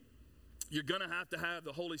easy. You're going to have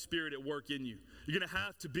the Holy Spirit at work in you. You're going to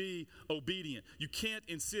have to be obedient. You can't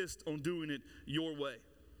insist on doing it your way.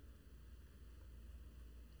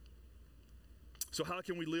 So how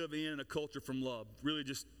can we live in a culture from love? Really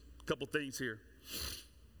just a couple things here.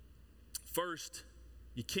 First,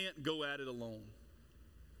 you can't go at it alone.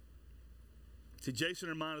 See, Jason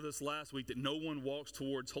reminded us last week that no one walks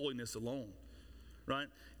towards holiness alone, right?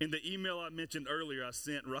 In the email I mentioned earlier I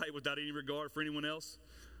sent, right, without any regard for anyone else,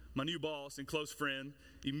 my new boss and close friend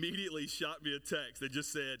immediately shot me a text that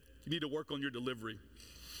just said, you need to work on your delivery.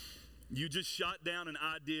 You just shot down an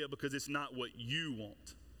idea because it's not what you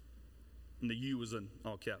want. And the you was in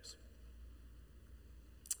all caps.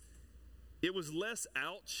 It was less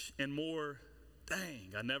ouch and more,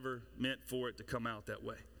 dang, I never meant for it to come out that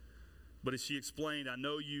way. But as she explained, I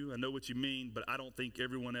know you, I know what you mean, but I don't think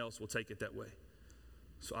everyone else will take it that way.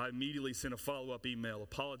 So I immediately sent a follow-up email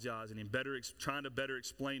apologizing and trying to better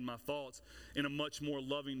explain my thoughts in a much more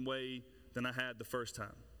loving way than I had the first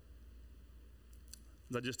time.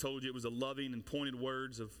 As I just told you, it was the loving and pointed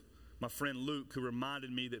words of my friend Luke who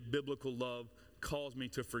reminded me that biblical love calls me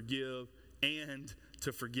to forgive and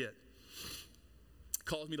to forget.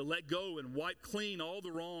 Calls me to let go and wipe clean all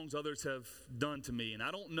the wrongs others have done to me. And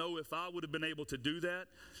I don't know if I would have been able to do that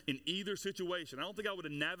in either situation. I don't think I would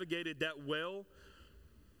have navigated that well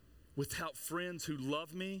without friends who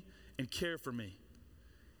love me and care for me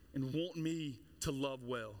and want me to love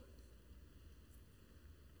well.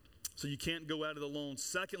 So you can't go at it alone.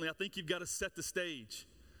 Secondly, I think you've got to set the stage.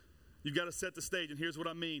 You've got to set the stage, and here's what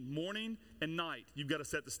I mean. Morning and night, you've got to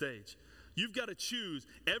set the stage. You've got to choose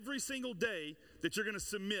every single day that you're going to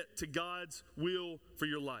submit to God's will for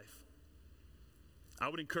your life. I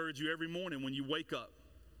would encourage you every morning when you wake up.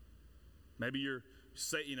 Maybe you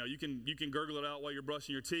can gurgle it out while you're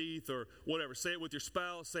brushing your teeth or whatever. Say it with your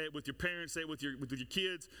spouse, say it with your parents, say it with your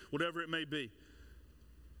kids, whatever it may be.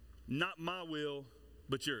 Not my will,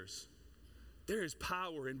 but yours. There is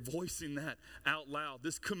power in voicing that out loud.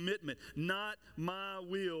 This commitment, not my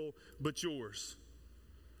will, but yours.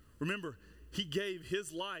 Remember, he gave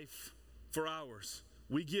his life for ours.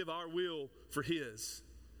 We give our will for his.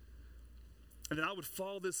 And then I would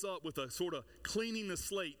follow this up with a sort of cleaning the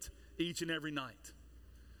slate each and every night.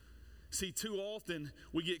 See, too often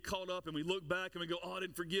we get caught up and we look back and we go, oh, I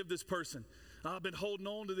didn't forgive this person. I've been holding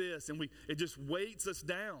on to this, and it just weights us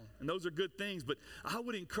down. And those are good things, but I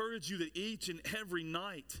would encourage you that each and every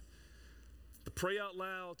night to pray out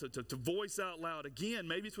loud, to voice out loud. Again,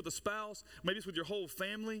 maybe it's with a spouse, maybe it's with your whole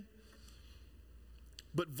family.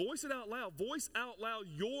 But voice it out loud. Voice out loud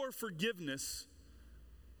your forgiveness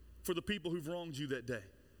for the people who've wronged you that day.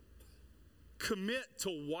 Commit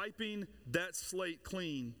to wiping that slate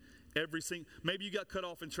clean maybe you got cut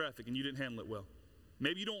off in traffic and you didn't handle it well.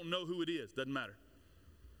 Maybe you don't know who it is. Doesn't matter.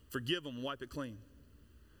 Forgive them, wipe it clean.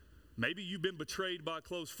 Maybe you've been betrayed by a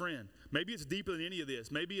close friend. Maybe it's deeper than any of this.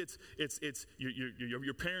 Maybe it's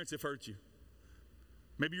your parents have hurt you.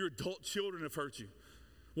 Maybe your adult children have hurt you.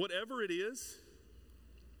 Whatever it is,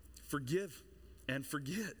 forgive and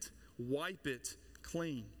forget. Wipe it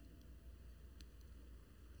clean.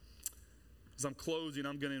 As I'm closing,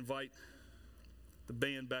 I'm going to invite the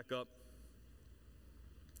band back up.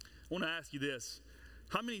 I want to ask you this.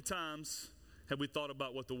 How many times have we thought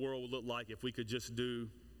about what the world would look like if we could just do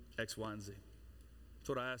X, Y, and Z? That's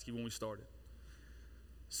what I asked you when we started.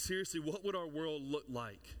 Seriously, what would our world look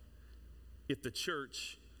like if the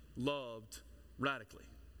church loved radically?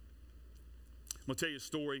 I'm going to tell you a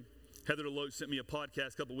story. Heather Deloach sent me a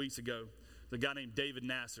podcast a couple weeks ago. The guy named David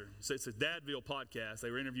Nasser. So it's a Dadville podcast. They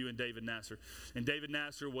were interviewing David Nasser. And David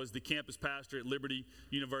Nasser was the campus pastor at Liberty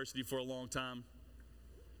University for a long time.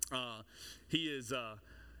 He is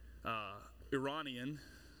Iranian.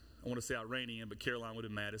 I want to say Iranian, but Caroline would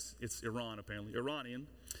have mad. It's Iran, apparently. Iranian.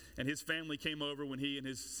 And his family came over when he and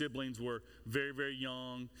his siblings were very, very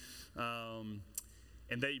young.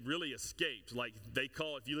 And they really escaped. Like they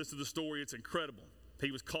call, if you listen to the story, it's incredible.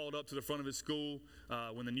 He was called up to the front of his school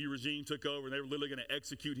when the new regime took over, and they were literally going to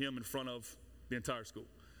execute him in front of the entire school.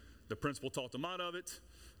 The principal talked him out of it,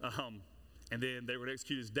 and then they would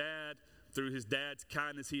execute his dad. Through his dad's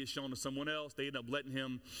kindness he had shown to someone else, they ended up letting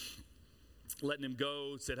him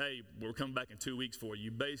go, said, hey, we're coming back in 2 weeks for you.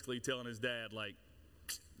 Basically telling his dad, like,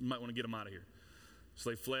 you might want to get him out of here. So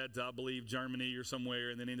they fled to, I believe, Germany or somewhere,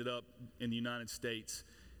 and then ended up in the United States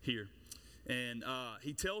here. And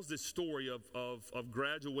he tells this story of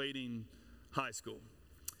graduating high school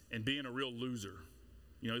and being a real loser.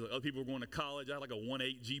 You know, like, other people were going to college. I had like a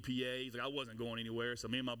 1.8 GPA. He's like, I wasn't going anywhere, so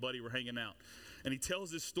me and my buddy were hanging out. And he tells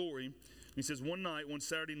this story. He says one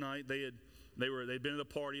Saturday night, they'd been at a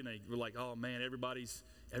party, and they were like, oh man, everybody's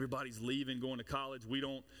leaving, going to college. We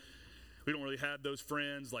don't really have those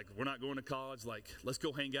friends. Like, we're not going to college. Like, let's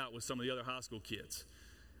go hang out with some of the other high school kids.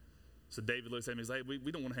 So David looks at him and he's like,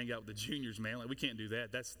 we don't want to hang out with the juniors, man. Like, we can't do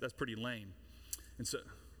that. That's pretty lame. And so,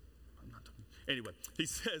 anyway, he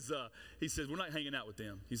says we're not hanging out with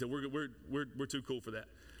them. He said we're too cool for that.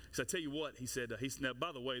 He said, I tell you what, he said, now,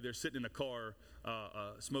 by the way, they're sitting in a car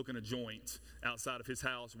smoking a joint outside of his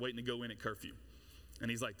house waiting to go in at curfew.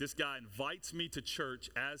 And he's like, this guy invites me to church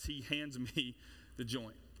as he hands me the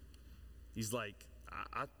joint. He's like,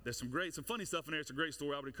 there's some funny stuff in there. It's a great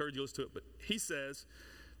story. I would encourage you to listen to it. But he says,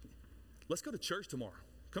 let's go to church tomorrow.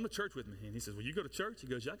 Come to church with me. And he says, well, you go to church? He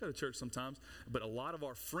goes, yeah, I go to church sometimes. But a lot of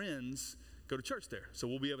our friends go to church there. So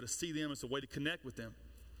we'll be able to see them. It's a way to connect with them.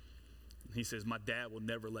 He says, my dad will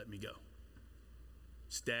never let me go.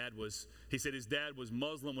 He said his dad was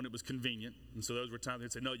Muslim when it was convenient. And so those were times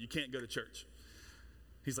he'd say, no, you can't go to church.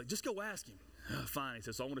 He's like, just go ask him. Fine. He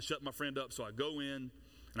says, so I want to shut my friend up. So I go in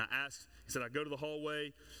and I ask. He said, I go to the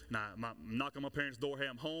hallway and I knock on my parents' door. Hey,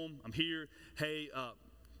 I'm home. I'm here. Hey,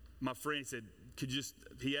 my friend said,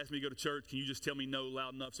 he asked me to go to church. Can you just tell me no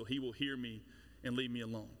loud enough so he will hear me and leave me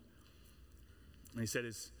alone? And he said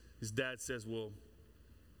his dad says, well,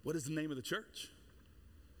 what is the name of the church?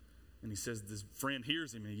 And he says this friend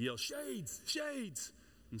hears him and he yells, Shades, Shades.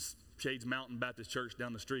 And Shades Mountain Baptist Church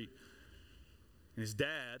down the street. And his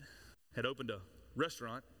dad had opened a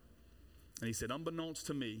restaurant. And he said, unbeknownst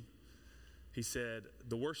to me, he said,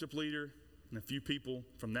 the worship leader and a few people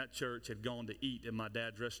from that church had gone to eat at my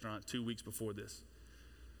dad's restaurant 2 weeks before this.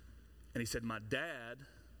 And he said, my dad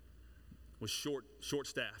was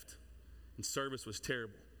short-staffed and service was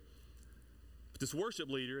terrible. But this worship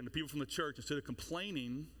leader and the people from the church, instead of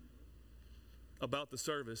complaining about the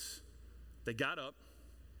service, they got up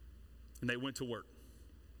and they went to work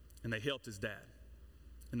and they helped his dad.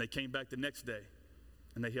 And they came back the next day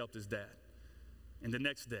and they helped his dad. And the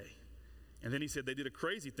next day. And then he said they did a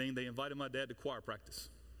crazy thing. They invited my dad to choir practice.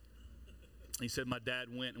 He said my dad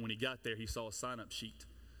went, and when he got there, he saw a sign-up sheet.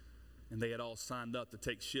 And they had all signed up to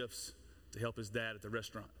take shifts to help his dad at the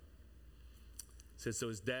restaurant. He said, so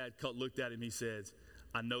his dad looked at him. He said,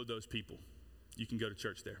 I know those people. You can go to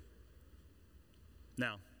church there.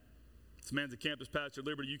 Now, this man's a campus pastor at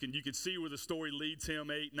Liberty. You can see where the story leads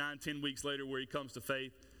him 8, 9, 10 weeks later, where he comes to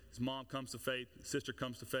faith. His mom comes to faith. His sister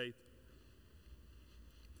comes to faith.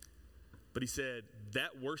 But he said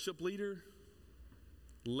that worship leader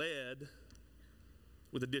led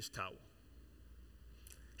with a dish towel.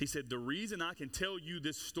 He said, the reason I can tell you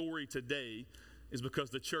this story today is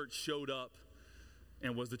because the church showed up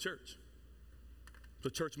and was the church. So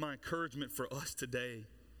church, my encouragement for us today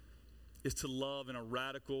is to love in a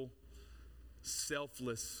radical,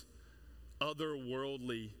 selfless,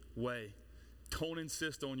 otherworldly way. Don't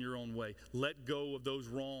insist on your own way. Let go of those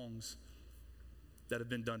wrongs that have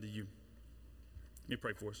been done to you. Let me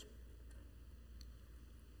pray for us.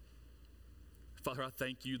 Father, I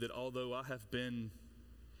thank you that although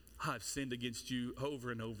I've sinned against you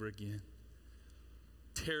over and over again.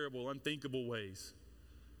 Terrible, unthinkable ways.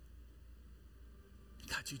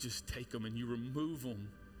 God, you just take them and you remove them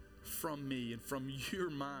from me and from your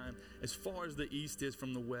mind as far as the east is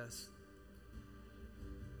from the west.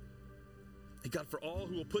 And God, for all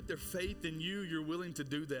who will put their faith in you, you're willing to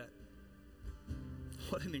do that.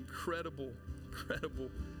 What an incredible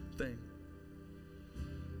thing.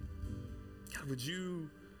 God, would you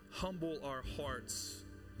humble our hearts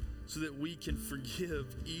so that we can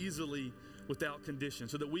forgive easily without condition,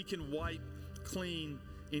 so that we can wipe clean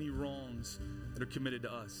any wrongs that are committed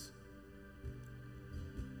to us.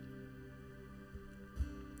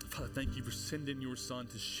 Father, thank you for sending your Son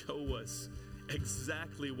to show us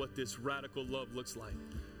exactly what this radical love looks like,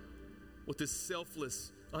 what this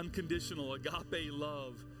selfless, unconditional, agape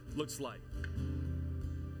love looks like.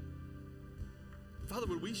 Father,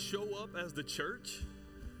 would we show up as the church?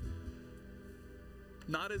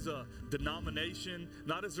 Not as a denomination,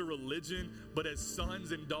 not as a religion, but as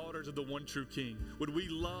sons and daughters of the one true King. Would we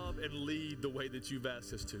love and lead the way that you've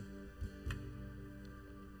asked us to?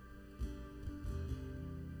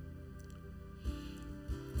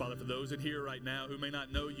 Father, for those in here right now who may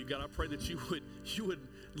not know you, God, I pray that you would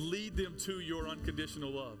lead them to your unconditional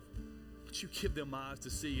love. Would you give them eyes to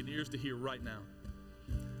see and ears to hear right now?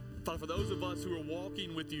 Father, for those of us who are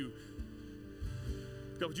walking with you,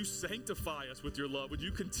 God, would you sanctify us with your love? Would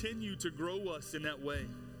you continue to grow us in that way?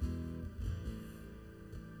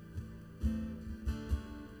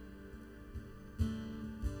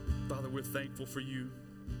 Father, we're thankful for you,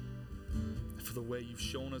 for the way you've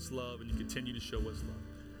shown us love and you continue to show us love.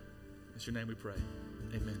 In your name we pray.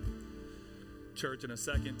 Amen. Church, in a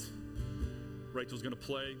second, Rachel's going to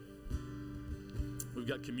play. We've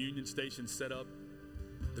got communion stations set up.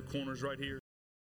 The corners right here.